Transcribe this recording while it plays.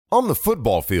On the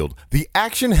football field, the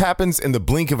action happens in the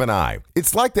blink of an eye.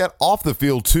 It's like that off the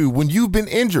field too when you've been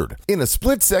injured. In a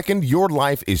split second, your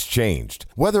life is changed.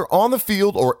 Whether on the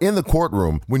field or in the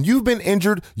courtroom, when you've been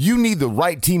injured, you need the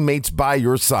right teammates by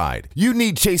your side. You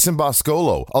need Chasen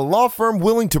Boscolo, a law firm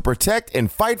willing to protect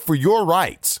and fight for your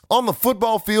rights. On the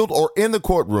football field or in the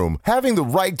courtroom, having the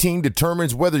right team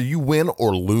determines whether you win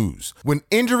or lose. When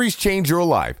injuries change your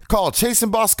life, call Chasen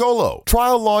Boscolo,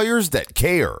 trial lawyers that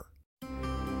care.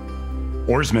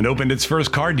 Ourisman opened its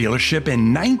first car dealership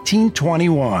in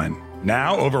 1921.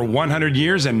 Now, over 100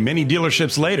 years and many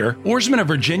dealerships later, Ourisman of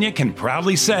Virginia can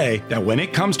proudly say that when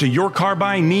it comes to your car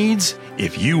buying needs,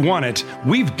 if you want it,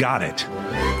 we've got it.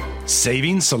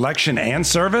 Savings, selection, and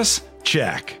service?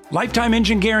 Check. Lifetime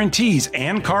engine guarantees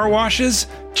and car washes?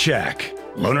 Check.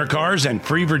 Loaner cars and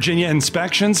free Virginia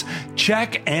inspections?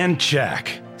 Check and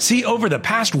check. See, over the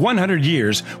past 100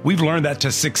 years, we've learned that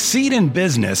to succeed in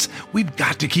business, we've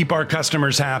got to keep our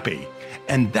customers happy.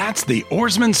 And that's the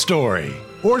Ourisman story.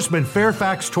 Ourisman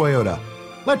Fairfax Toyota.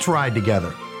 Let's ride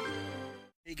together.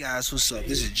 Hey guys, what's up?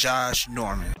 This is Josh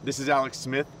Norman. This is Alex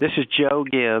Smith. This is Joe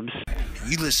Gibbs.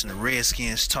 And you listen to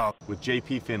Redskins Talk with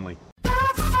JP Finley.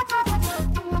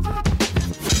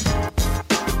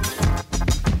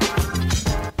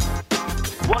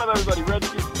 What up, everybody?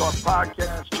 Redskins Talk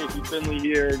Podcast. JP Finley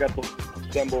here. Got the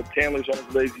assembled. Tanler's on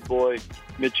his lazy boy.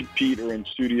 Mitch and Pete are in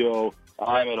studio.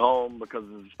 I'm at home because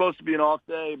it's supposed to be an off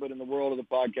day, but in the world of the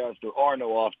podcast, there are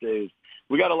no off days.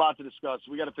 We got a lot to discuss.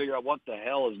 We got to figure out what the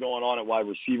hell is going on at wide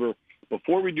receiver.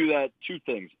 Before we do that, two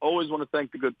things. Always want to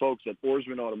thank the good folks at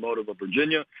Ourisman Automotive of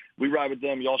Virginia. We ride with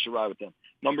them. Y'all should ride with them.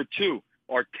 Number two,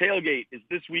 our tailgate is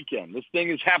this weekend. This thing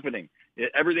is happening.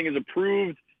 Everything is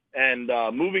approved and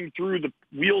moving through the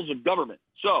wheels of government.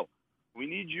 So we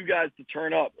need you guys to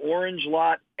turn up. Orange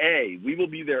Lot A. We will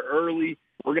be there early.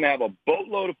 We're going to have a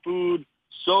boatload of food,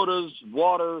 sodas,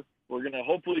 water. We're going to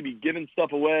hopefully be giving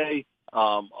stuff away. A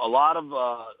lot of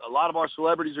our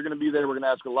celebrities are going to be there. We're going to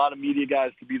ask a lot of media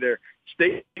guys to be there.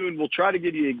 Stay tuned. We'll try to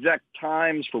give you exact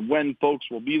times for when folks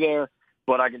will be there.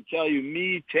 But I can tell you,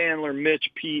 me, Tanler, Mitch,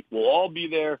 Pete, will all be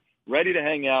there, ready to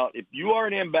hang out. If you are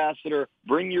an ambassador,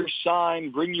 bring your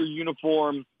sign, bring your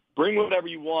uniform, bring whatever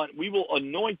you want. We will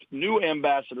anoint new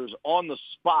ambassadors on the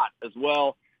spot as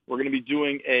well. We're going to be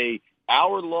doing a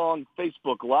hour-long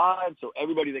Facebook Live, so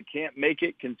everybody that can't make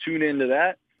it can tune into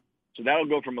that. So that'll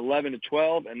go from 11 to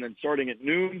 12, and then starting at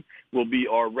noon will be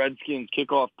our Redskins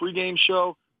kickoff pregame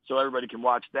show, so everybody can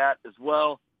watch that as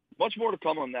well. Much more to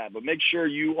come on that, but make sure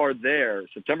you are there.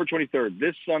 September 23rd,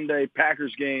 this Sunday,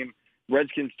 Packers game,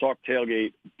 Redskins Talk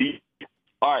Tailgate.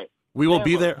 All right. We will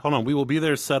be there. Hold on. We will be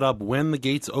there set up when the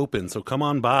gates open. So come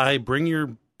on by. Bring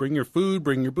your food.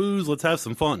 Bring your booze. Let's have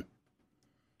some fun.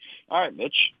 All right,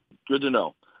 Mitch. Good to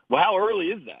know. Well, how early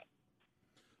is that?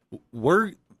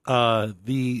 We're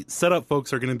the setup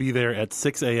folks are going to be there at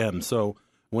 6 a.m. So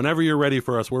whenever you're ready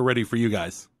for us, we're ready for you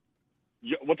guys.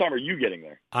 What time are you getting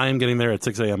there? I am getting there at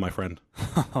 6 a.m., my friend.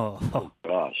 Oh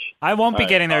gosh. I won't be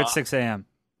getting there at 6 a.m.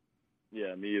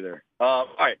 Yeah, me either. All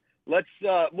right.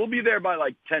 We'll be there by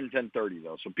like 10:30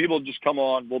 though. So people just come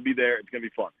on. We'll be there. It's going to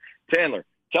be fun. Tanler,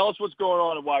 tell us what's going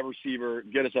on at wide receiver.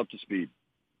 Get us up to speed.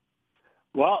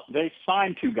 Well, they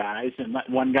signed two guys and let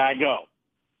one guy go.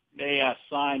 They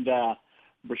signed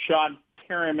Brashad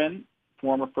Perriman,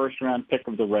 former first-round pick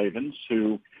of the Ravens,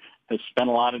 who has spent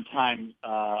a lot of time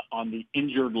on the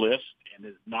injured list and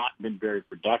has not been very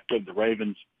productive. The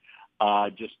Ravens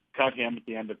just cut him at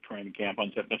the end of training camp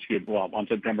on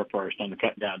September 1st on the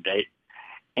cut-down date.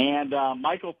 And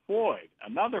Michael Floyd,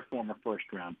 another former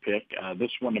first-round pick,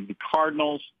 this one of the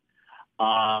Cardinals.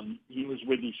 He was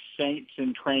with the Saints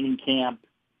in training camp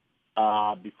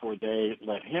before they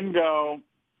let him go,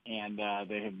 and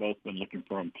they have both been looking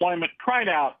for employment. Tried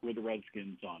out with the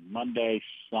Redskins on Monday,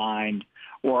 signed,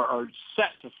 or are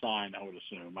set to sign, I would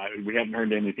assume. We haven't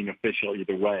heard anything official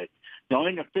either way. The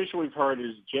only thing official we've heard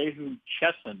is Jehu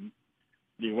Chesson,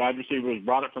 the wide receiver who was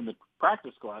brought up from the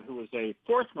practice squad, who was a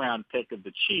fourth-round pick of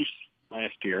the Chiefs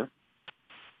last year,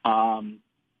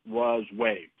 was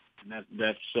waived. And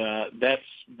that's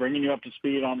bringing you up to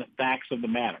speed on the facts of the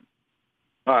matter.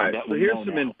 All right, so here's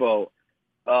some info.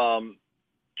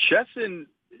 Chesson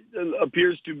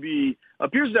appears to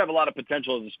have a lot of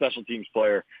potential as a special teams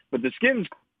player, but the Skins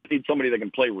need somebody that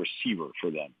can play receiver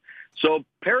for them. So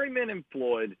Perryman and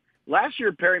Floyd, last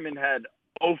year Perryman had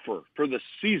 0 for the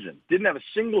season, didn't have a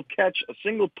single catch, a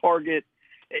single target.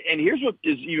 And here's what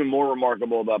is even more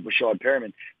remarkable about Brashad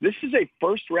Perriman. This is a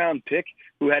first-round pick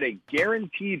who had a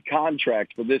guaranteed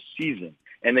contract for this season,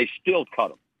 and they still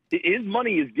cut him. His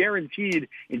money is guaranteed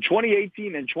in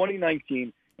 2018 and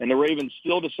 2019, and the Ravens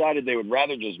still decided they would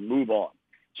rather just move on.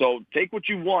 So take what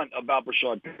you want about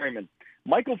Breshad Perriman.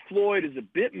 Michael Floyd is a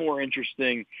bit more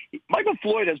interesting. Michael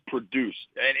Floyd has produced,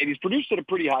 and he's produced at a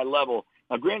pretty high level.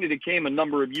 Now, granted, it came a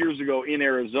number of years ago in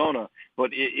Arizona,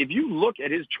 but if you look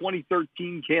at his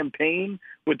 2013 campaign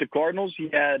with the Cardinals, he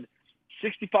had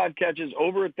 65 catches,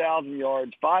 over 1,000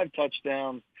 yards, 5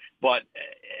 touchdowns. But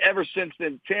ever since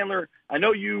then, Chandler, I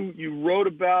know you wrote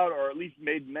about, or at least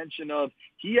made mention of,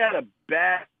 he had a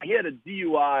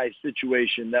DUI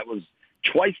situation that was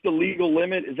twice the legal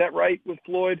limit. Is that right with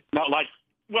Floyd? No,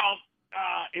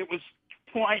 it was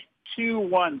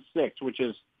 .216, which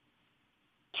is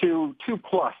two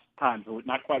plus times,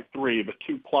 not quite 3, but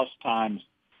 2 plus times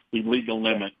the legal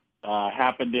limit.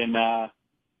 Happened in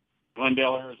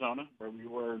Glendale, Arizona, where we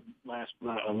were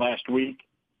last week.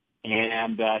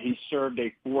 And he served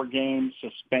a 4-game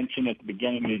suspension at the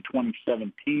beginning of the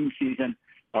 2017 season,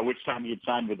 by which time he had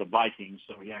signed with the Vikings.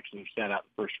 So he actually sat out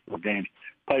the first 4 games,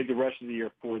 played the rest of the year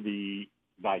for the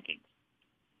Vikings.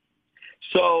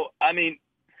 So, I mean,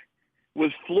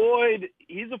 with Floyd,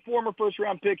 he's a former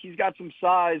first-round pick. He's got some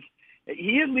size.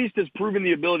 He at least has proven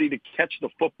the ability to catch the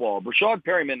football. Breshad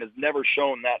Perriman has never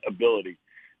shown that ability.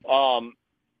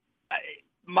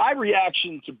 My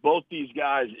reaction to both these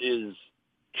guys is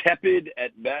tepid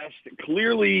at best.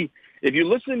 Clearly, if you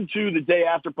listen to the Day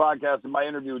After podcast and my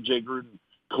interview with Jay Gruden,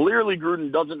 clearly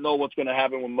Gruden doesn't know what's going to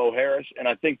happen with Mo Harris, and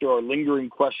I think there are lingering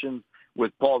questions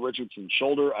with Paul Richardson's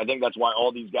shoulder. I think that's why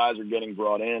all these guys are getting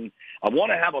brought in. I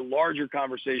want to have a larger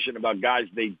conversation about guys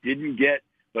they didn't get,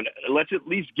 but let's at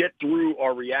least get through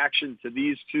our reaction to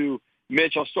these two.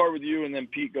 Mitch, I'll start with you, and then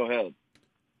Pete, go ahead.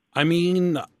 I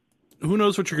mean, who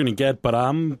knows what you're going to get, but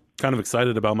I'm kind of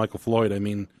excited about Michael Floyd. I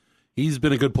mean, he's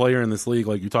been a good player in this league,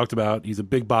 like you talked about. He's a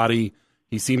big body.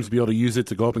 He seems to be able to use it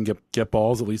to go up and get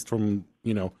balls, at least from,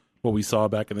 what we saw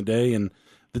back in the day. And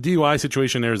the DUI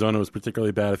situation in Arizona was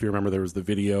particularly bad. If you remember, there was the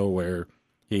video where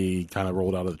he kind of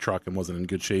rolled out of the truck and wasn't in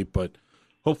good shape. But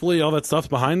hopefully all that stuff's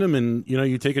behind him, and,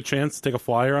 you take a chance, take a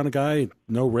flyer on a guy,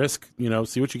 no risk,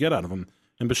 see what you get out of him.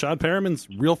 And Breshad Perriman's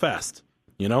real fast,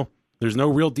 There's no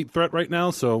real deep threat right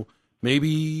now, so maybe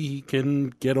he can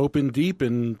get open deep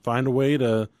and find a way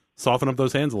to soften up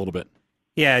those hands a little bit.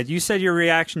 Yeah, you said your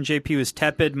reaction, JP, was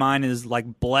tepid. Mine is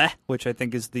like bleh, which I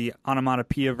think is the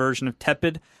onomatopoeia version of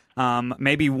tepid.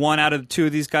 Maybe 1 out of 2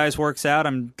 of these guys works out.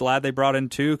 I'm glad they brought in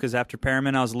 2 because after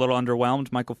Perriman, I was a little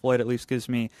underwhelmed. Michael Floyd at least gives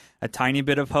me a tiny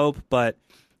bit of hope, but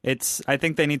I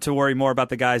think they need to worry more about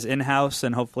the guys in-house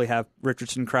and hopefully have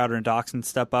Richardson, Crowder, and Doxson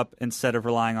step up instead of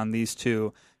relying on these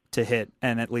 2 to hit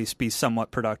and at least be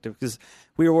somewhat productive, because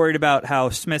we were worried about how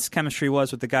Smith's chemistry was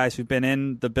with the guys who've been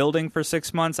in the building for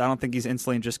 6 months. I don't think he's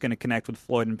instantly just going to connect with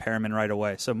Floyd and Perriman right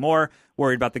away. So more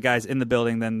worried about the guys in the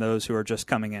building than those who are just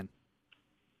coming in.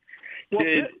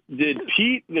 Did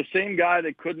Pete, the same guy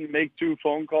that couldn't make 2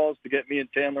 phone calls to get me and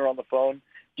Chandler on the phone,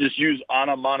 just use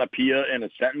onomatopoeia in a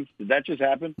sentence? Did that just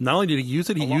happen? Not only did he use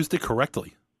it, he used it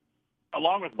correctly.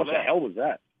 Along with what the hell was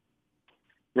that?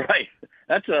 Right.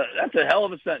 That's a hell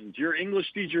of a sentence. Your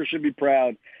English teacher should be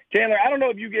proud. Chandler, I don't know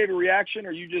if you gave a reaction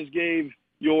or you just gave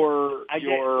I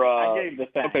gave the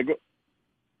facts. Okay, go.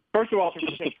 First of all,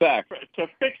 just the facts. To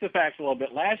fix the facts a little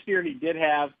bit, last year he did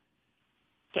have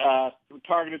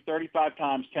targeted 35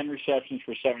 times, 10 receptions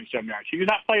for 77 yards. He did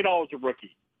not play at all as a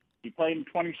rookie. He played in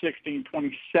 2016,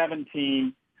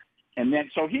 2017, and then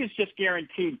so he is just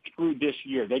guaranteed through this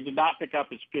year. They did not pick up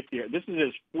his 5th year. This is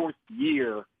his 4th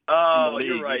year. Oh, league,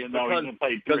 you're right.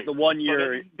 Because the 1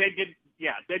 year. So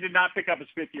they did not pick up his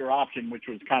 5th year option, which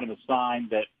was kind of a sign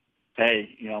that,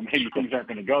 hey, maybe things aren't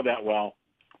going to go that well.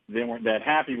 They weren't that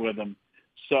happy with him.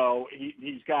 So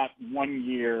he's got 1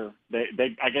 year.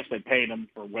 I guess they paid him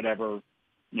for whatever,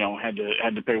 had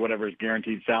to pay whatever his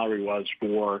guaranteed salary was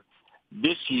for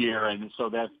this year, and so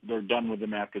that they're done with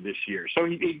him after this year. So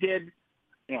he did,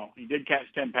 he did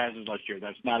catch 10 passes last year.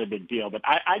 That's not a big deal. But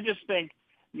I just think,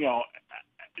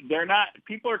 they're not.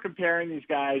 People are comparing these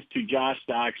guys to Josh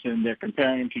Doxson. They're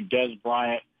comparing him to Des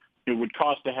Bryant, who would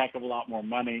cost a heck of a lot more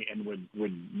money and would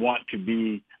want to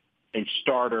be a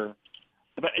starter.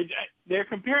 But they're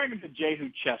comparing him to Jehu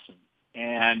Chesson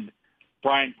and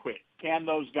Brian Quick. Can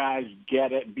those guys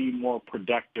be more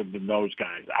productive than those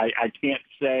guys? I can't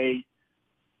say,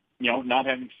 not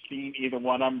having seen either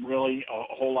one of them really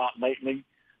a whole lot lately.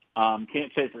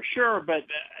 Can't say for sure, but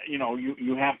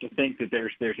you have to think that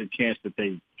there's a chance that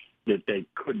they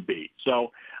could be.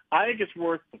 So I think it's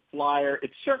worth the flyer.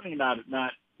 It's certainly not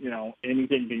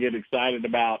anything to get excited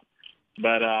about,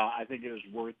 but I think it is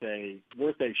worth a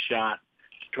shot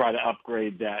to try to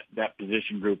upgrade that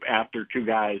position group after 2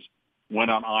 guys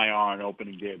went on IR on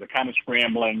opening day. They're kind of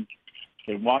scrambling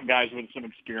They want guys with some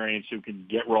experience who can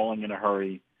get rolling in a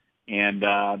hurry, and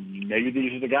maybe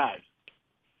these are the guys.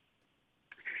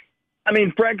 I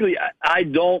mean, frankly, I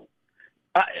don't.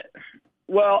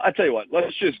 Well, I tell you what.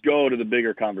 Let's just go to the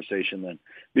bigger conversation then,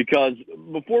 because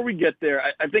before we get there,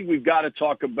 I think we've got to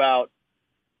talk about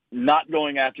not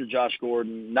going after Josh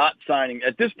Gordon, not signing.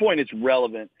 At this point, it's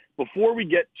relevant. Before we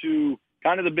get to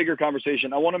kind of the bigger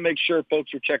conversation, I want to make sure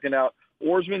folks are checking out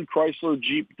Oarsman Chrysler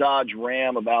Jeep Dodge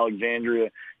Ram of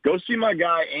Alexandria. Go see my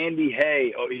guy, Andy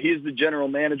Hay. Oh, he's the general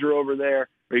manager over there.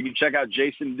 Or you can check out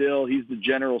Jason Dill. He's the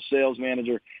general sales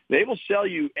manager. They will sell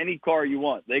you any car you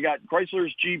want. They got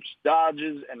Chryslers, Jeeps,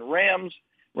 Dodges, and Rams.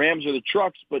 Rams are the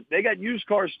trucks, but they got used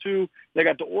cars too. They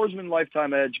got the Oarsman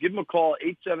Lifetime Edge. Give them a call,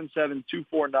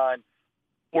 877-249-4886.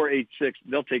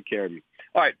 They'll take care of you.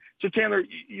 All right, so Taylor,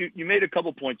 you made a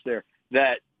couple points there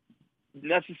that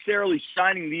necessarily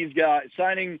signing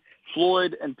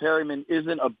Floyd and Perryman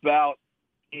isn't about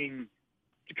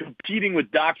competing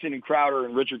with Doxson and Crowder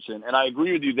and Richardson, and I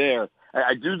agree with you there.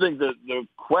 I do think that the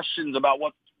questions about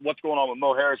what's going on with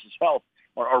Mo Harris's health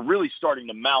are really starting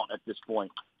to mount at this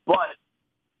point. But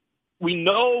we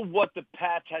know what the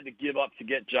Pats had to give up to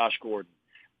get Josh Gordon.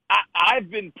 I've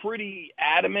been pretty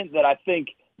adamant that I think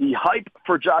the hype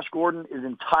for Josh Gordon is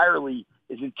entirely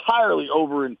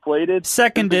overinflated.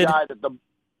 Seconded.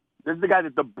 This is the guy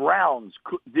that the Browns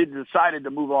decided to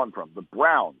move on from. The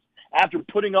Browns, after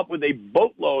putting up with a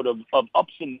boatload of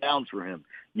ups and downs for him.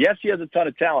 Yes, he has a ton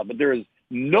of talent, but there is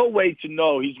no way to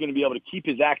know he's going to be able to keep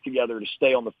his act together to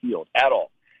stay on the field at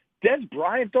all. Des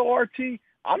Bryant, though, RT,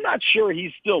 I'm not sure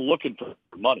he's still looking for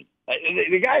money.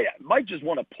 The guy might just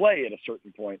want to play at a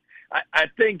certain point. I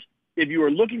think if you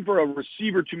were looking for a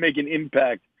receiver to make an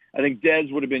impact, I think Des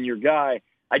would have been your guy.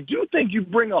 I do think you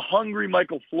bring a hungry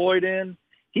Michael Floyd in.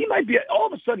 He might be, all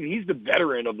of a sudden, he's the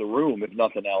veteran of the room, if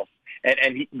nothing else.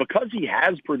 And because he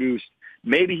has produced,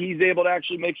 maybe he's able to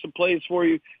actually make some plays for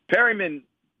you. Perryman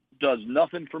does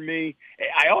nothing for me.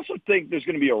 I also think there's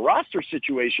going to be a roster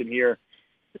situation here.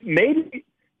 Maybe,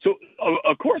 so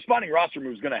a corresponding roster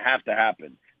move is going to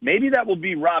happen. Maybe that will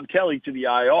be Rob Kelly to the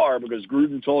IR because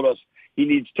Gruden told us he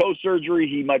needs toe surgery.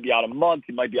 He might be out a month.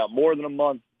 He might be out more than a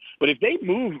month. But if they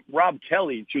move Rob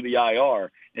Kelly to the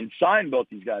IR and sign both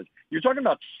these guys, you're talking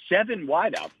about 7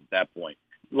 wideouts at that point.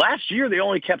 Last year, they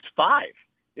only kept 5.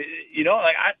 You know,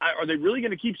 are they really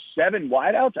going to keep 7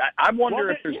 wideouts? I wonder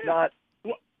if there's not.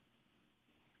 Well,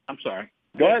 I'm sorry.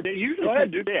 Go ahead. They usually Go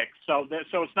ahead, do six, so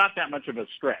it's not that much of a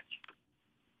stretch.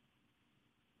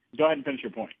 Go ahead and finish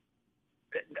your point.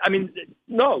 I mean,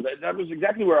 no, that was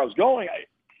exactly where I was going.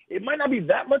 It might not be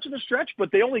that much of a stretch,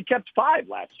 but they only kept 5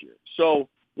 last year. So,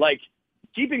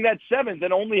 keeping that 7th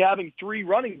and only having 3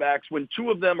 running backs when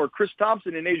 2 of them are Chris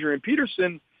Thompson and Adrian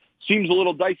Peterson seems a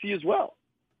little dicey as well.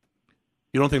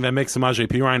 You don't think that makes Samaje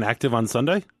Perine active on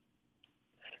Sunday?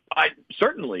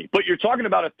 Certainly, but you're talking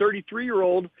about a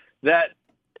 33-year-old that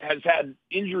has had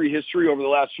injury history over the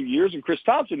last few years, and Chris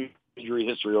Thompson injury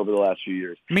history over the last few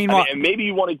years. Meanwhile, and maybe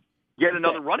you want to get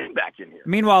another running back in here.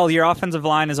 Meanwhile, your offensive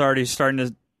line is already starting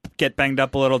to get banged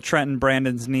up a little. Trent and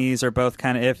Brandon's knees are both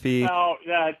kind of iffy. No,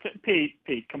 Pete,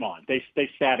 come on. They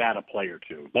sat out a play or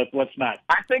two. Let's not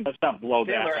blow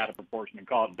that out of proportion and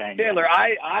call it banged up. Taylor,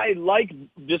 I like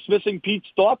dismissing Pete's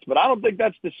thoughts, but I don't think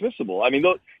that's dismissible. I mean,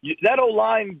 that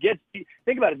O-line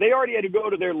think about it. They already had to go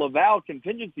to their Laval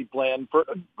contingency plan for.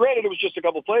 Granted, it was just a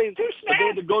couple plays, but they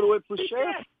had to go to it for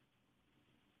sure.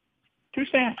 2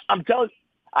 snaps. I'm telling you.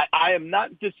 I am not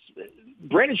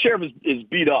Brandon Sheriff is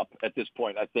beat up at this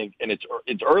point, I think, and it's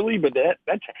early, but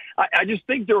I just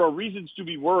think there are reasons to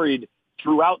be worried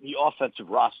throughout the offensive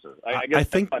roster. I guess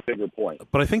that's my bigger point.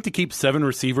 But I think to keep 7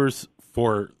 receivers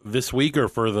for this week or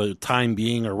for the time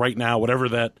being or right now, whatever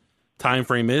that time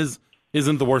frame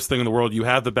isn't the worst thing in the world. You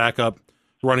have the backup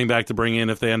running back to bring in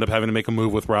if they end up having to make a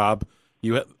move with Rob.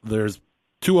 There's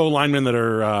 2 O-linemen that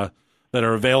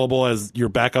are available as your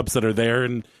backups that are there,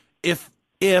 and if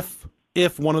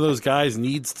one of those guys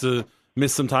needs to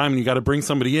miss some time and you got to bring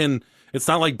somebody in, it's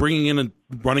not like bringing in a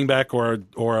running back or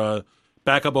a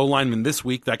backup O-lineman this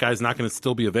week. That guy's not going to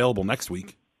still be available next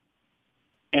week.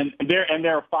 And there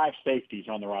are 5 safeties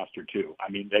on the roster too. I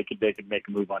mean, they could make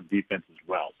a move on defense as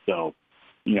well. So,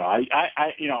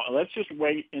 let's just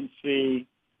wait and see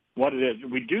what it is.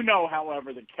 We do know,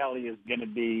 however, that Kelly is going to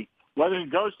be, whether he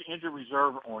goes to injured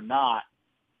reserve or not.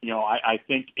 I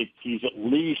think he's at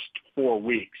least 4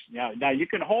 weeks. Now you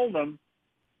can hold him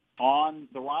on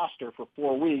the roster for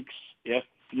 4 weeks if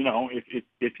you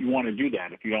want to do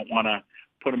that. If you don't want to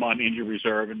put him on injured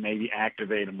reserve and maybe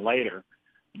activate him later.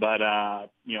 But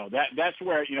that's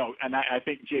where and I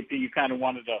think JP, you kind of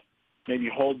wanted to maybe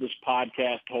hold this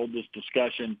podcast, hold this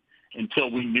discussion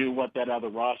until we knew what that other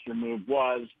roster move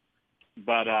was.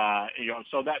 But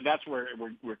so that's where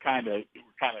we're kind of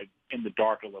in the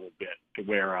dark a little bit, to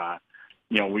where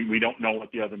we don't know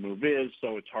what the other move is,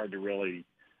 so it's hard to really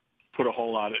put a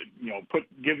whole lot of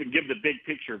give the big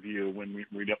picture view when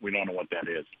we don't know what that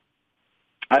is.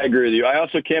 I agree with you. I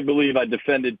also can't believe I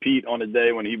defended Pete on a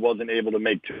day when he wasn't able to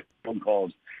make 2 phone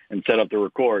calls and set up the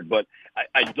record. But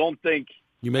I don't think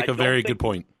you make a very good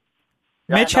point.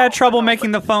 Mitch had trouble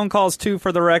making the phone calls, too,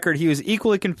 for the record. He was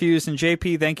equally confused. And,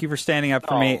 JP, thank you for standing up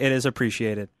for me. It is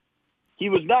appreciated. He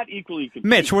was not equally confused.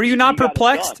 Mitch, were you not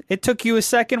perplexed? It took you a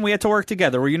second. We had to work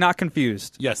together. Were you not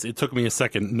confused? Yes, it took me a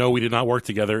second. No, we did not work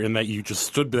together, in that you just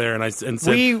stood there and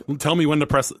said, tell me when to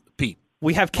press Pete.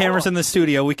 We have cameras in the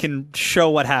studio. We can show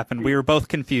what happened. We were both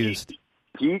confused.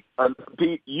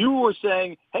 Pete, you were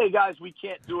saying, hey, guys, we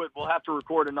can't do it. We'll have to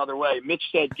record another way. Mitch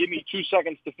said, give me 2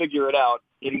 seconds to figure it out,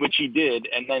 in which he did,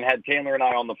 and then had Taylor and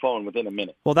I on the phone within a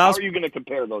minute. Well, How are you going to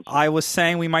compare those two? I was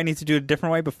saying we might need to do it a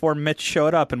different way before Mitch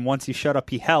showed up, and once he showed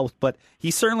up, he helped. But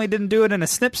he certainly didn't do it in a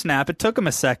snip-snap. It took him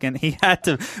a second. He had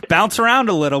to bounce around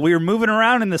a little. We were moving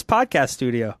around in this podcast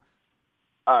studio.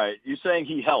 All right, you're saying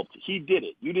he helped. He did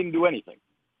it. You didn't do anything.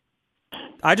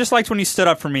 I just liked when you stood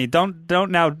up for me. Don't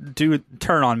now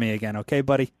turn on me again, okay,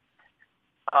 buddy?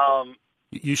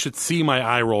 You should see my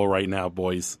eye roll right now,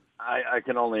 boys. I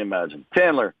can only imagine.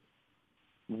 Chandler,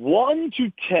 1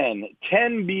 to 10,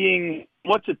 10 being,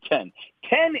 what's a 10?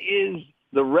 10 is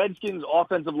the Redskins'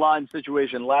 offensive line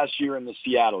situation last year in the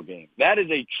Seattle game. That is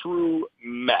a true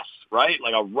mess, right?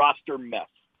 Like a roster mess.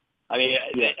 I mean,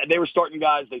 they were starting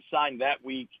guys they signed that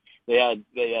week. They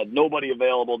had nobody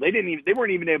available. They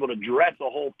weren't even able to dress a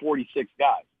whole 46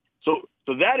 guys. So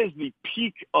that is the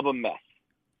peak of a mess.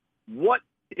 What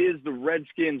is the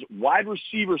Redskins' wide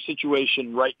receiver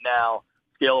situation right now?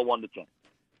 Scale of 1 to 10.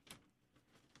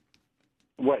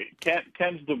 Wait,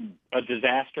 10's a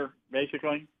disaster,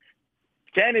 basically?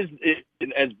 10 is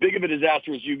as big of a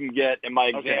disaster as you can get, and my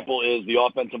example is the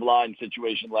offensive line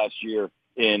situation last year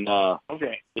in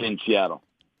Seattle.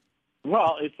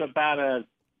 Well, it's about a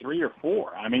 3 or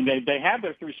 4. I mean, they have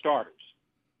their 3 starters.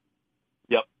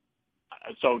 Yep.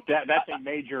 So that's a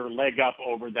major leg up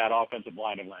over that offensive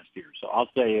line of last year. So I'll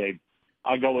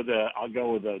go with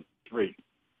a 3.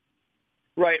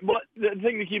 Right. But the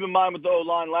thing to keep in mind with the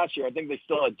O-line last year, I think they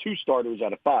still had 2 starters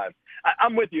out of 5.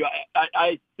 I'm with you.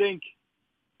 I think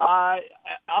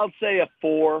I'll say a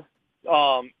 4.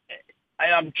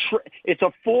 It's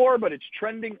a 4, but it's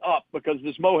trending up because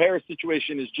this Mo Harris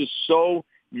situation is just so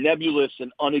nebulous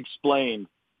and unexplained.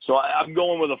 So I'm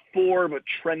going with a 4, but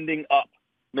trending up.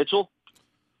 Mitchell?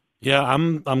 Yeah,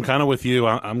 I'm kind of with you.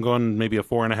 I'm going maybe a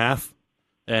 4.5.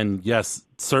 And yes,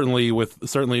 certainly with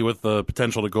the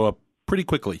potential to go up pretty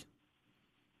quickly.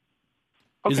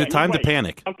 Is it time to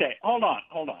panic? Okay, hold on.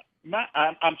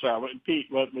 I'm sorry, Pete.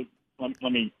 Let me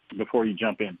before you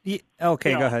jump in. Go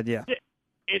ahead. Yeah.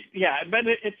 But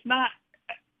it's not.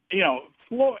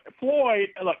 Floyd.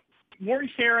 Look,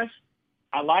 Maurice Harris.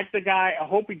 I like the guy. I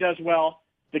hope he does well.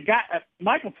 The guy,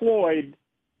 Michael Floyd,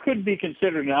 could be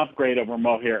considered an upgrade over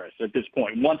Mo Harris at this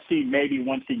point. Once he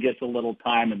gets a little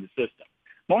time in the system.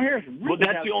 Mo Harris. Really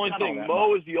that's the only thing.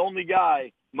 Mo is the only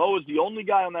guy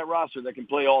on that roster that can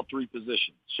play all 3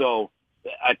 positions. So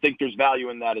I think there's value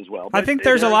in that as well. I think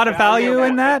there's a lot of value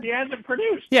in that. He hasn't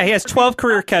produced. Yeah, he has 12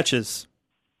 career catches.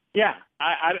 Yeah,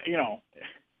 I don't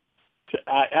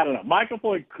know. Michael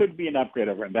Floyd could be an upgrade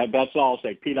over him. That's all I'll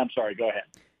say. Pete, I'm sorry. Go ahead.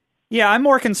 Yeah, I'm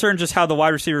more concerned just how the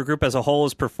wide receiver group as a whole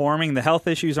is performing. The health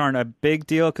issues aren't a big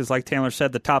deal because, like Taylor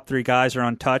said, the top 3 guys are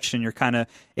untouched, and you're kind of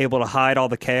able to hide all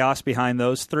the chaos behind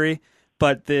those 3.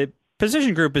 But the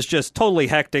position group is just totally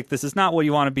hectic. This is not what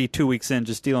you want to be 2 weeks in,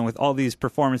 just dealing with all these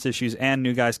performance issues and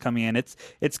new guys coming in.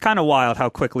 It's kind of wild how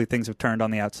quickly things have turned on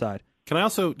the outside. Can I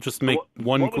also just make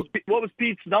one? What was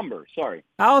Pete's number? Sorry.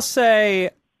 I'll say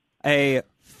a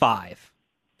 5.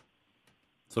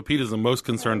 So Pete is the most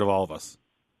concerned of all of us.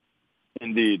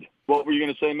 Indeed. What were you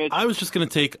going to say, Mitch? I was just going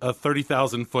to take a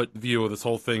 30,000-foot view of this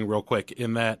whole thing real quick,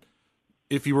 in that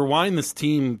if you rewind this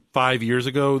team 5 years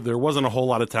ago, there wasn't a whole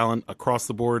lot of talent across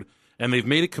the board, and they've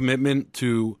made a commitment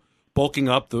to bulking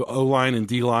up the O-line and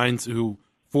D-lines, who,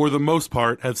 for the most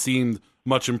part, have seemed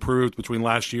much improved between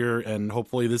last year and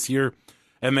hopefully this year.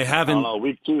 And they haven't... I don't know,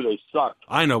 week 2 they sucked.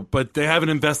 I know, but they haven't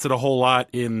invested a whole lot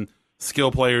in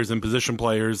skill players and position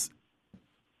players.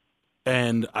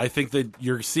 And I think that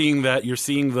you're seeing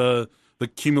the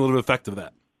cumulative effect of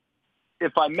that.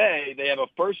 If I may, they have a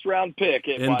first-round pick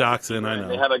in Doxson. I know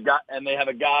they have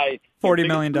a guy $40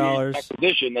 million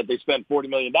acquisition that they spent $40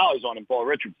 million on in Paul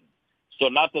Richardson. So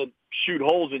not to shoot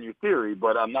holes in your theory,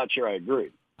 but I'm not sure I agree.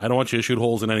 I don't want you to shoot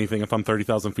holes in anything if I'm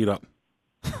 30,000 feet up.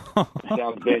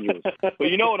 Sounds dangerous. But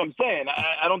you know what I'm saying?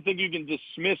 I don't think you can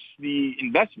dismiss the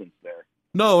investments there.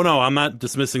 No, I'm not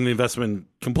dismissing the investment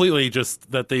completely.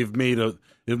 Just that they've made a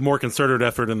more concerted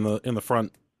effort in the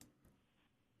front.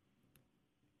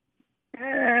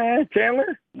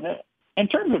 Chandler? In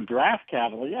terms of draft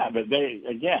capital, yeah, but they,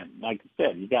 again, like I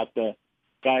said, you got the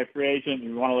guy free agent.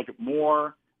 You want to look at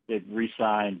more. They've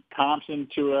re-signed Thompson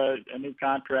to a new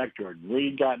contract. Jordan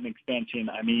Reed got an extension.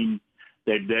 I mean,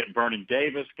 Vernon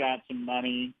Davis got some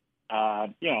money. They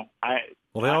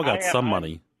all got some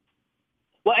money.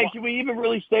 Well, and can we even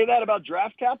really say that about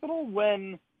draft capital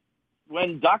when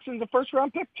Doxson's a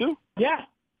first-round pick, too? Yeah,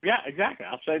 exactly.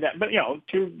 I'll say that. But,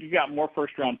 you got more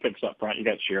first-round picks up front. You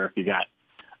got Sheriff. You got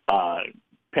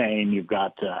Payne. You've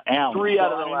got Allen. 3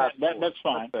 out of the last that's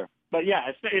fine. That's but,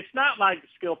 yeah, it's not like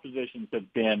skill positions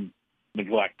have been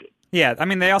neglected. Yeah, I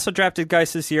mean, they also drafted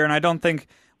guys this year, and I don't think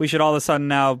we should all of a sudden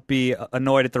now be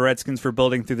annoyed at the Redskins for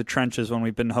building through the trenches when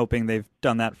we've been hoping they've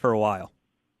done that for a while.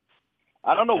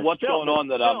 I don't know what's going on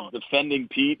that I'm defending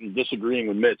Pete and disagreeing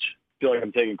with Mitch. I feel like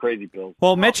I'm taking crazy pills.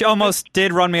 Well, Mitch almost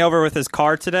did run me over with his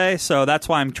car today, so that's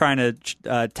why I'm trying to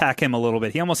attack him a little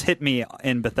bit. He almost hit me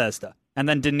in Bethesda and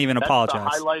then didn't even apologize.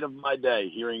 That's the highlight of my day,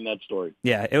 hearing that story.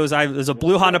 Yeah, it was a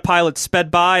blue Honda Pilot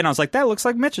sped by, and I was like, that looks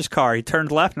like Mitch's car. He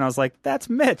turned left, and I was like, that's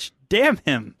Mitch. Damn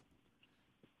him.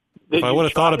 If I would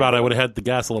have thought about it, I would have had the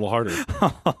gas a little harder.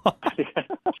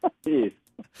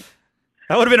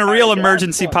 That would have been a real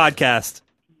emergency podcast.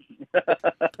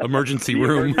 Emergency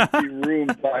room. Emergency room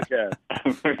podcast.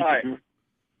 All right.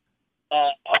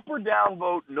 Up or down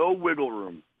vote, no wiggle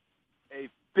room. A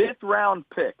 5th-round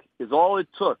pick is all it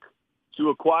took to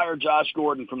acquire Josh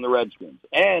Gordon from the Redskins.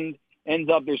 And ends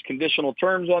up there's conditional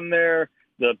terms on there.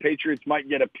 The Patriots might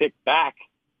get a pick back,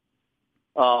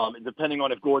 depending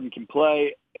on if Gordon can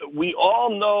play. We all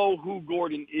know who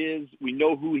Gordon is. We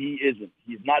know who he isn't.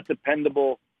 He's not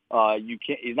dependable.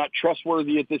 He's not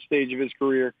trustworthy at this stage of his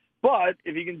career. But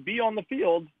if he can be on the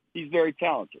field, he's very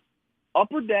talented. Up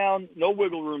or down, no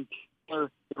wiggle room. The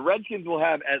Redskins will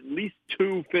have at least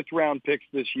 2 5th-round picks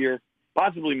this year,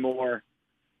 possibly more.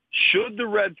 Should the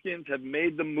Redskins have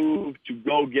made the move to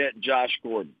go get Josh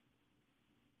Gordon?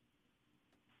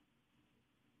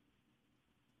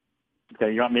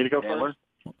 Okay, you want me to go first?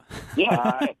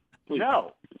 Yeah.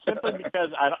 No, simply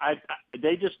because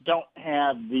they just don't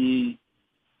have the.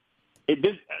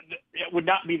 It would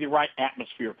not be the right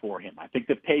atmosphere for him. I think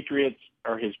the Patriots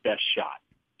are his best shot.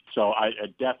 So a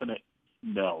definite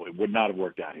no. It would not have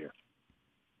worked out here.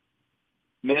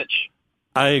 Mitch?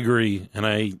 I agree, and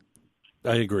I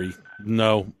agree.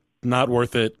 No, not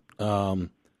worth it. You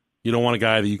don't want a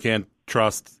guy that you can't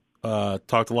trust.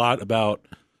 Talked a lot about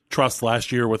trust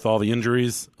last year with all the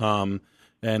injuries and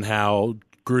how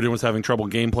Gruden was having trouble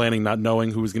game planning, not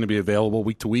knowing who was going to be available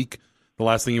week to week. The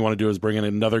last thing you want to do is bring in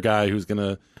another guy who's going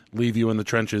to leave you in the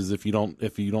trenches if you don't know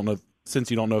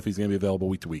if he's going to be available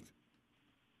week to week.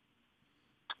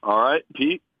 All right,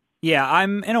 Pete. Yeah,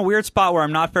 I'm in a weird spot where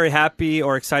I'm not very happy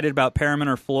or excited about Perriman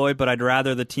or Floyd, but I'd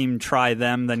rather the team try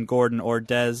them than Gordon or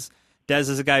Dez. Dez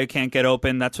is a guy who can't get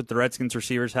open. That's what the Redskins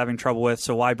receivers are having trouble with,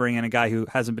 so why bring in a guy who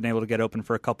hasn't been able to get open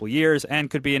for a couple years and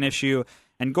could be an issue?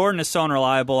 And Gordon is so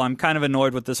unreliable. I'm kind of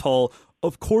annoyed with this whole,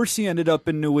 of course he ended up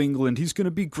in New England. He's going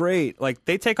to be great. Like,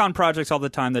 they take on projects all the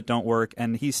time that don't work,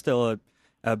 and he's still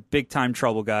a big-time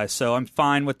trouble guy. So I'm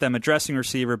fine with them addressing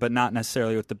receiver, but not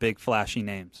necessarily with the big, flashy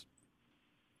names.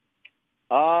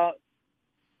 I'm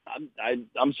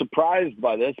surprised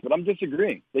by this, but I'm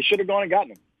disagreeing. They should have gone and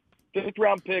gotten him.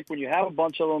 5th-round pick, when you have a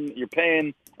bunch of them, you're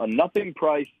paying a nothing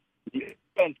price. The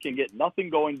defense can get nothing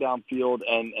going downfield,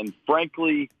 and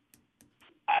frankly,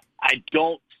 I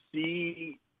don't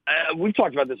see we've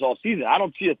talked about this all season. I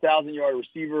don't see a 1,000-yard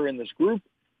receiver in this group.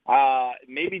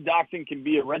 Maybe Doxson can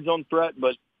be a red zone threat,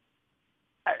 but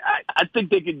I think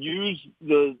they could use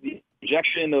the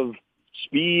injection of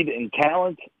speed and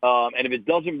talent. And if it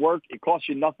doesn't work, it costs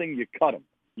you nothing. You cut him.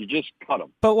 You just cut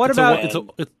him. But what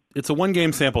it's a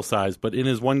one-game sample size, but in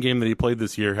his one game that he played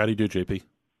this year, how do you do, JP?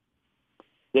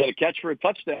 He had a catch for a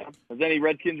touchdown. Has any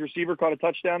Redskins receiver caught a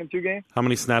touchdown in 2 games? How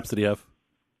many snaps did he have?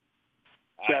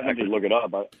 I could look it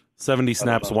up. 70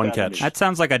 snaps, 1 catch. That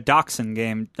sounds like a Doxson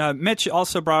game. Mitch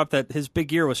also brought up that his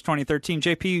big year was 2013.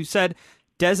 JP, you said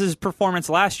Dez's performance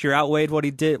last year outweighed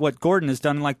what Gordon has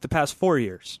done in like the past 4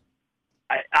 years.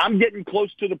 I'm getting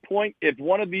close to the point. If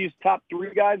one of these top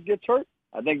 3 guys gets hurt,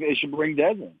 I think they should bring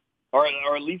Dez in, or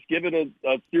at least give it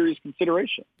a serious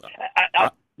consideration.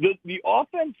 The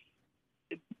offense,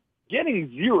 getting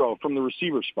zero from the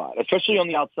receiver spot, especially on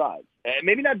the outside. And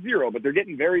maybe not zero, but they're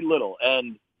getting very little.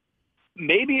 And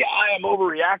maybe I am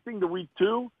overreacting to week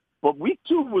 2, but week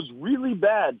 2 was really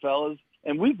bad, fellas.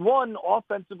 And week 1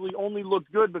 offensively only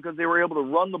looked good because they were able to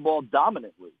run the ball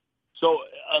dominantly. So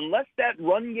unless that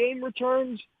run game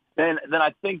returns, then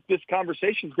I think this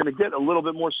conversation is going to get a little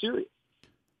bit more serious.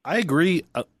 I agree.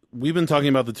 We've been talking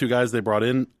about the 2 guys they brought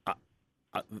in.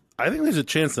 I think there's a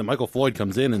chance that Michael Floyd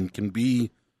comes in and can be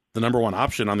the number 1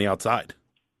 option on the outside.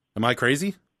 Am I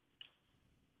crazy?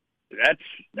 That's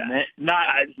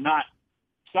not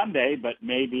Sunday, but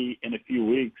maybe in a few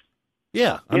weeks.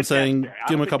 Yeah, I'm saying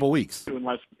give him a couple weeks.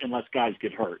 Unless guys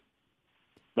get hurt.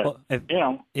 But, well,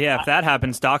 if that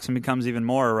happens, Doxson becomes even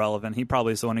more irrelevant. He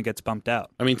probably is the one who gets bumped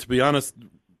out. I mean, to be honest,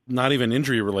 not even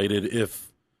injury related.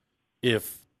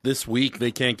 If this week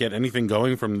they can't get anything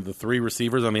going from the 3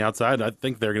 receivers on the outside, I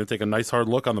think they're going to take a nice hard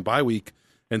look on the bye week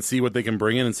and see what they can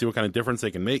bring in and see what kind of difference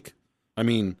they can make. I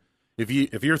mean, if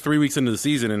you're 3 weeks into the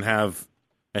season and have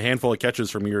a handful of catches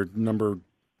from your number,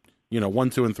 1,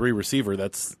 2, and 3 receiver,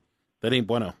 that ain't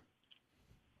bueno.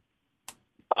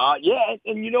 Yeah,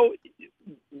 and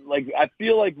I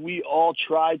feel like we all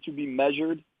try to be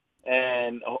measured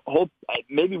and hope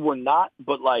maybe we're not,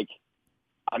 but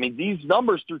these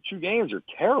numbers through 2 games are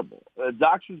terrible.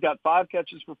 Doxson's got 5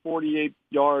 catches for 48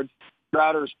 yards.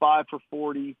 Crowder's 5 for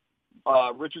 40.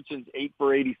 Richardson's 8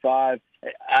 for 85.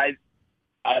 I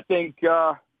think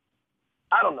I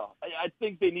don't know. I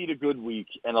think they need a good week,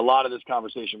 and a lot of this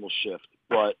conversation will shift.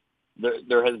 But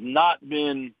there has not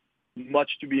been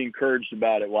much to be encouraged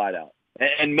about at wideout.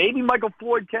 And maybe Michael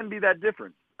Floyd can be that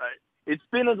difference. It's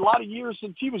been a lot of years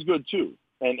since he was good, too.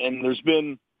 And there's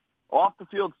been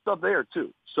off-the-field stuff there,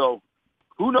 too. So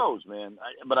who knows, man.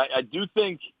 But I do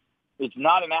think it's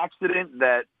not an accident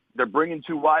that they're bringing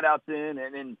 2 wideouts in.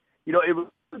 And it was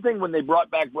the thing when they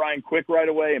brought back Brian Quick right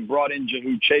away and brought in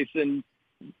Jahu Chasen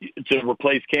to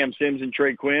replace Cam Sims and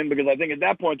Trey Quinn, because I think at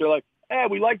that point they're like,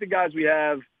 we like the guys we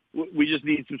have. We just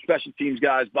need some special teams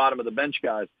guys, bottom of the bench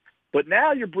guys. But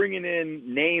now you're bringing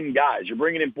in name guys. You're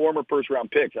bringing in former first-round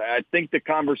picks. I think the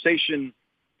conversation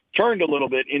turned a little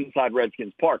bit inside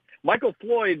Redskins Park. Michael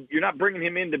Floyd, you're not bringing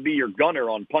him in to be your gunner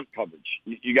on punt coverage.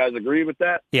 You guys agree with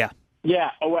that? Yeah.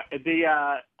 Yeah.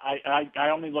 I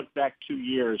only looked back 2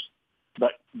 years,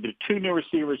 but the 2 new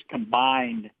receivers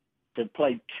combined have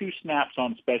played 2 snaps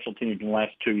on special teams in the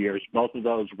last 2 years. Both of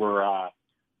those were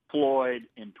Floyd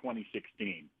in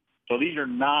 2016. So these are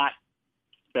not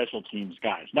special teams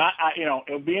guys.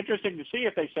 It'll be interesting to see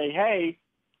if they say, "Hey,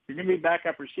 you're going to be a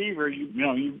backup receiver. You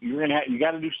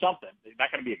got to do something. They're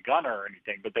not going to be a gunner or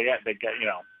anything, but they got.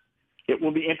 It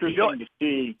will be interesting to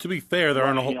see. To be fair, there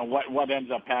aren't a whole what ends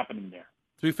up happening there.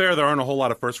 To be fair, there aren't a whole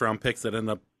lot of first-round picks that end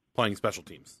up playing special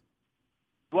teams.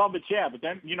 Well, but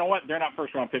then you know what? They're not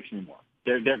first-round picks anymore.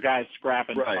 They're guys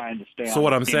scrapping, trying to stay. So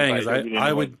what I'm saying is,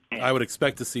 I would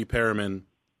expect to see Perriman,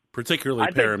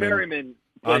 particularly Perriman,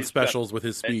 on specials with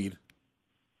his speed.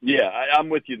 Yeah, I'm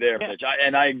with you there, Mitch.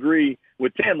 I agree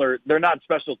with Chandler. They're not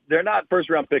special. They're not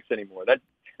first-round picks anymore.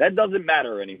 That doesn't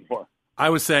matter anymore. I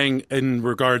was saying in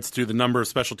regards to the number of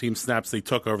special team snaps they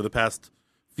took over the past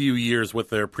few years with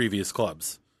their previous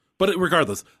clubs. But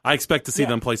regardless, I expect to see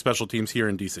them play special teams here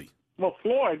in D.C. Well,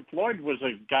 Floyd was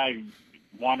a guy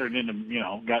wandered into,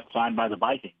 got signed by the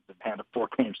Vikings and had a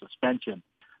 4-game suspension.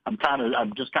 I'm kind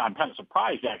of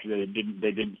surprised actually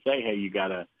they didn't say, hey, you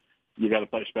gotta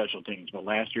play special teams. But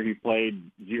last year he played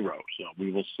 0, so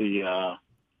we will see. And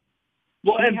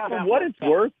for what it's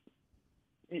worth,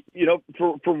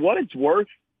 for what it's worth,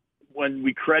 when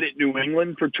we credit New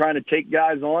England for trying to take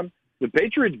guys on, the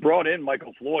Patriots brought in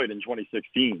Michael Floyd in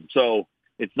 2016. So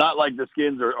it's not like the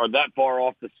Skins are that far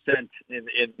off the scent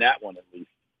in that one, at least.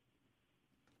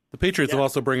 The Patriots have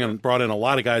also brought in a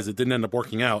lot of guys that didn't end up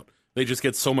working out. They just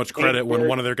get so much credit when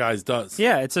one of their guys does.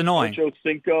 Yeah, it's annoying. Ocho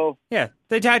Cinco. Yeah,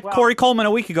 they had Corey Coleman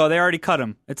a week ago. They already cut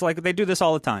him. It's like they do this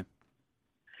all the time.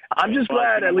 I'm just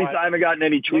glad at least I haven't gotten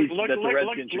any tweets that the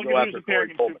Redskins should go after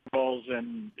Corey Coleman.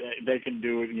 And they can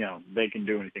do they can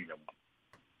do anything they want.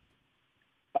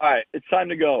 All right, it's time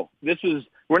to go.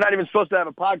 We're not even supposed to have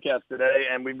a podcast today,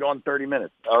 and we've gone 30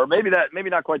 minutes. Or maybe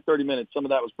not quite 30 minutes. Some of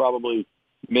that was probably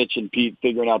Mitch and Pete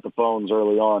figuring out the phones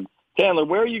early on. Chandler,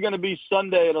 where are you going to be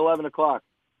Sunday at 11 o'clock?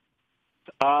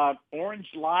 Orange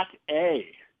Lot A.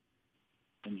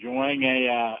 Enjoying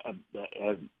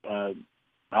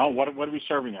what are we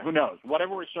serving there? Who knows?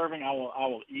 Whatever we're serving, I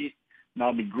will eat, and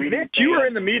I'll be greeting. Mitch, you were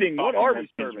in the meeting. What are we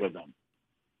serving with them?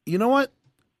 You know what?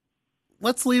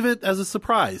 Let's leave it as a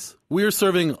surprise. We are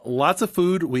serving lots of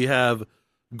food. We have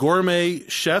gourmet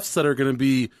chefs that are going to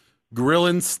be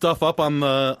grilling stuff up on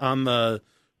the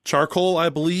charcoal, I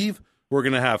believe. We're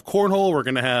going to have cornhole. We're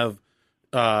going to have,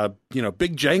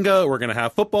 big Jenga. We're going to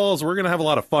have footballs. We're going to have a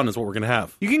lot of fun is what we're going to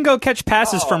have. You can go catch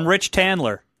passes from Rich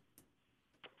Tandler.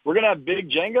 We're going to have big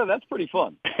Jenga? That's pretty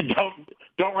fun.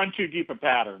 Don't run too deep a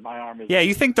pattern. My arm is... Yeah,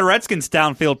 you think the Redskins'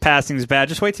 downfield passing is bad.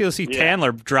 Just wait till you see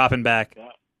Tandler dropping back.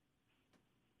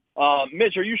 Yeah.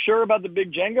 Mitch, are you sure about the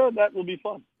big Jenga? That will be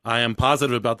fun. I am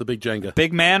positive about the big Jenga.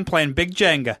 Big man playing big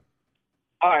Jenga.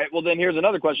 All right, well, then here's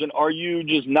another question. Are you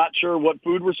just not sure what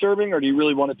food we're serving, or do you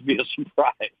really want it to be a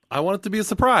surprise? I want it to be a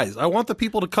surprise. I want the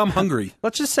people to come hungry.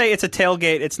 Let's just say it's a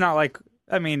tailgate. It's not like,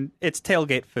 it's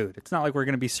tailgate food. It's not like we're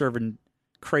going to be serving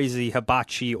crazy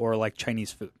hibachi or like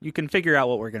Chinese food. You can figure out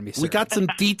what we're going to be serving. We got some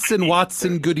Dietz and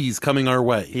Watson goodies coming our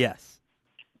way. Yes.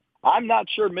 I'm not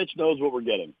sure Mitch knows what we're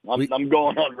getting. I'm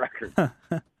going on record.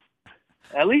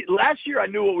 At least last year I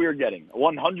knew what we were getting,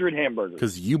 100 hamburgers.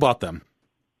 Because you bought them.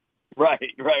 Right.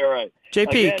 JP,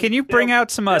 again, can you bring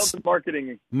out some sales and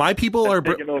marketing? My people are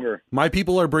taking over. My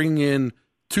people are bringing in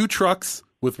 2 trucks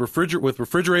with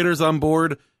refrigerators on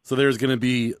board. So there's going to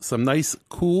be some nice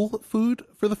cool food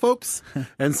for the folks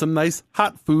and some nice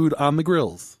hot food on the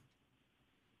grills.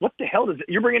 What the hell is it?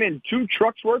 You're bringing in 2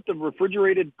 trucks worth of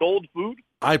refrigerated cold food?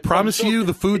 I promise you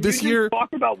the food this year. Talk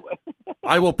about...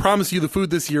 I will promise you the food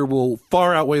this year will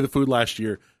far outweigh the food last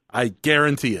year. I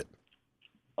guarantee it.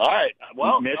 All right.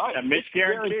 Well, Mitch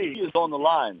guarantee is on the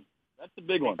line. That's the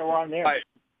big one. Go on there. All right.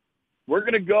 We're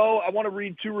going to go. I want to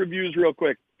read 2 reviews real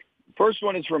quick. First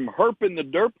one is from Herp in the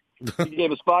Derp. He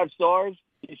gave us 5 stars.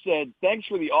 He said, thanks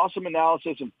for the awesome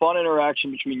analysis and fun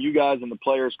interaction between you guys and the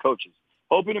players' coaches.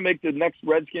 Hoping to make the next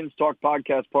Redskins Talk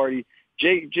podcast party.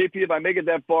 JP, if I make it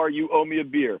that far, you owe me a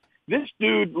beer. This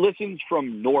dude listens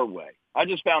from Norway. I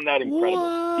just found that incredible.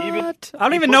 What? I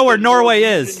don't even know where Norway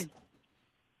is.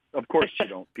 Of course you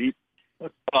don't, Pete.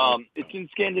 It's in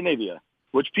Scandinavia,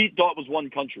 which Pete thought was one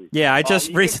country. Yeah, I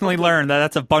just recently learned that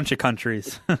that's a bunch of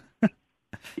countries.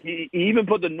 He even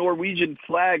put the Norwegian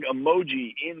flag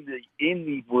emoji in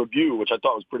the review, which I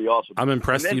thought was pretty awesome. I'm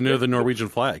impressed you know the Norwegian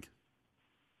flag.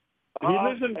 He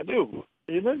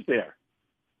lives there.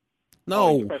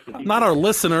 No, not our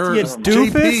listener. You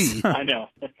doofus. JP. I know.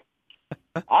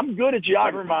 I'm good at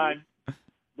geography. Never mind.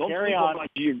 Don't Carry sleep on. my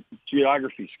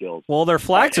geography skills. Well, their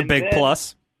flag's a And big then-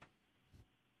 plus.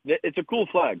 It's a cool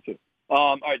flag, too.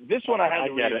 All right, this one I had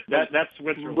to get read. it. That's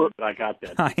Switzerland. I got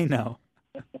that. I know.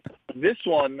 This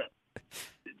one,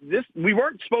 we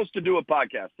weren't supposed to do a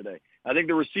podcast today. I think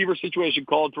the receiver situation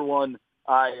called for one.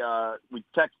 We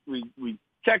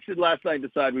texted last night and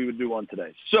decided we would do one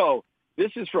today. So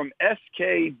this is from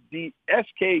SK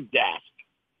Dask.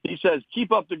 He says,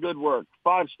 keep up the good work.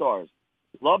 5 stars.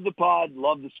 Love the pod,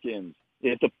 love the Skins.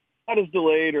 If the pod is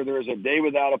delayed or there is a day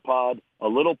without a pod, a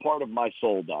little part of my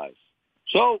soul dies.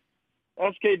 So,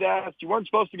 SK Dask, you weren't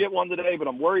supposed to get one today, but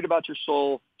I'm worried about your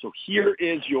soul. So here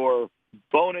is your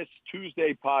bonus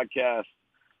Tuesday podcast.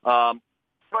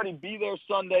 Everybody be there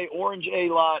Sunday, Orange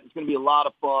A-Lot. It's going to be a lot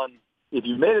of fun. If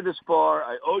you made it this far,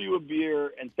 I owe you a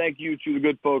beer, and thank you to the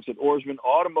good folks at Oarsman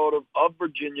Automotive of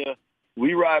Virginia.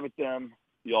 We ride with them.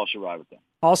 You all should ride with them.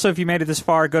 Also, if you made it this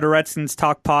far, go to Redskins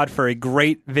Talk Pod for a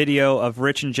great video of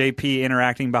Rich and JP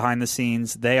interacting behind the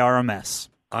scenes. They are a mess.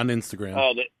 On Instagram.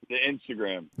 Oh, the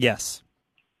Instagram. Yes.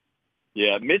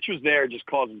 Yeah, Mitch was there just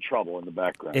causing trouble in the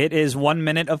background. It is 1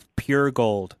 minute of pure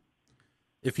gold.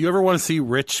 If you ever want to see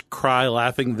Rich cry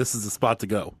laughing, this is the spot to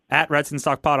go. At Redskins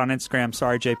Talk Pod on Instagram.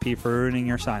 Sorry, JP, for ruining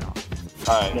your sign-off.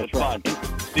 All right, that's fine.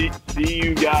 See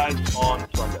you guys on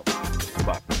Sunday.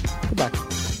 Goodbye. Goodbye.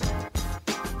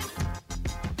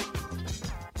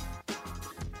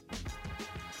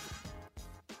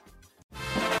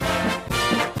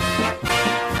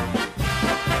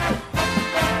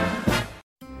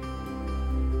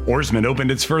 Oarsman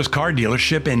opened its first car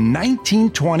dealership in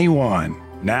 1921.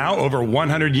 Now, over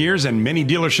 100 years and many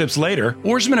dealerships later,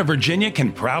 Oarsman of Virginia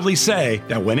can proudly say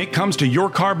that when it comes to your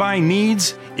car buying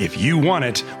needs, if you want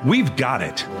it, we've got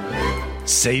it.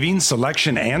 Savings,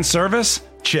 selection, and service?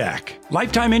 Check.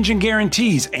 Lifetime engine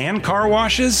guarantees and car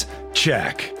washes?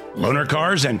 Check. Loaner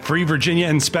cars and free Virginia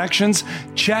inspections?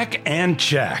 Check and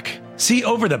check. See,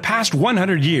 over the past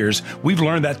 100 years, we've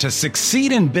learned that to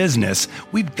succeed in business,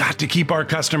 we've got to keep our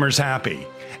customers happy.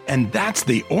 And that's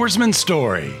the Oarsman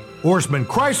story. Oarsman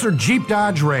Chrysler Jeep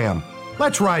Dodge Ram.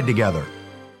 Let's ride together.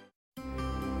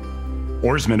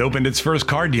 Oarsman opened its first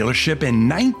car dealership in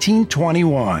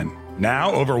 1921.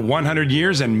 Now, over 100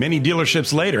 years and many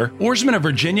dealerships later, Oarsman of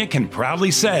Virginia can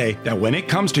proudly say that when it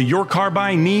comes to your car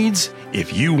buying needs,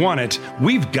 if you want it,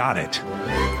 we've got it.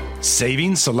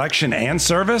 Savings, selection, and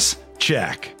service?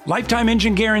 Check. Lifetime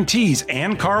engine guarantees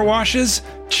and car washes?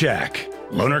 Check.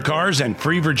 Loaner cars and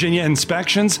free Virginia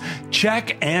inspections?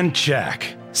 Check and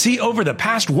check. See, over the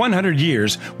past 100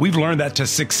 years, we've learned that to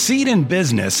succeed in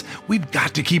business, we've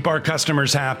got to keep our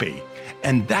customers happy.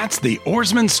 And that's the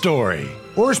Ourisman story.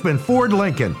 Ourisman Ford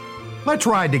Lincoln. Let's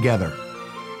ride together.